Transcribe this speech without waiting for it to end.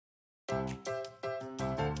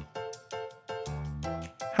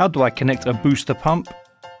How do I connect a booster pump?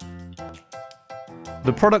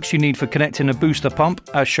 The products you need for connecting a booster pump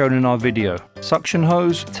as shown in our video: suction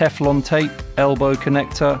hose, Teflon tape, elbow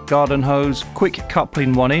connector, garden hose, quick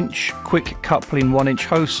coupling 1 inch, quick coupling 1 inch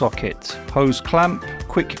hose socket, hose clamp,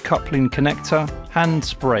 quick coupling connector, hand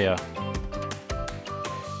sprayer.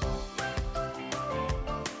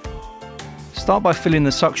 Start by filling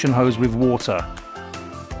the suction hose with water.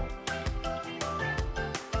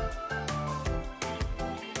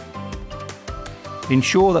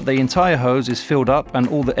 Ensure that the entire hose is filled up and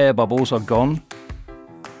all the air bubbles are gone.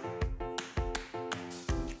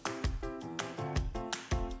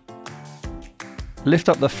 Lift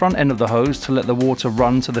up the front end of the hose to let the water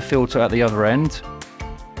run to the filter at the other end.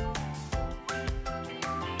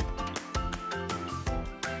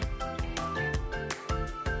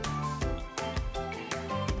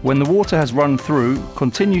 When the water has run through,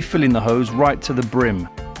 continue filling the hose right to the brim.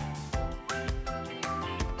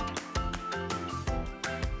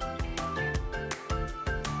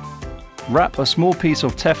 Wrap a small piece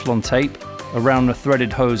of Teflon tape around the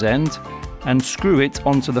threaded hose end and screw it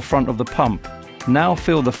onto the front of the pump. Now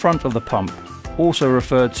fill the front of the pump, also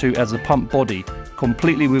referred to as the pump body,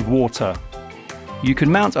 completely with water. You can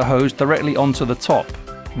mount a hose directly onto the top.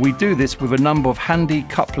 We do this with a number of handy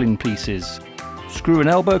coupling pieces. Screw an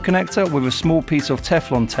elbow connector with a small piece of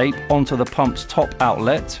Teflon tape onto the pump's top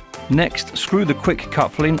outlet. Next, screw the quick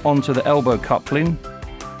coupling onto the elbow coupling.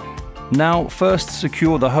 Now first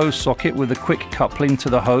secure the hose socket with a quick coupling to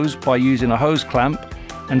the hose by using a hose clamp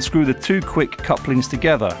and screw the 2 quick couplings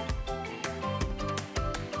together.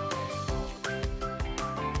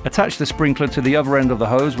 Attach the sprinkler to the other end of the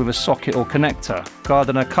hose with a socket or connector,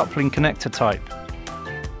 gardener coupling connector type.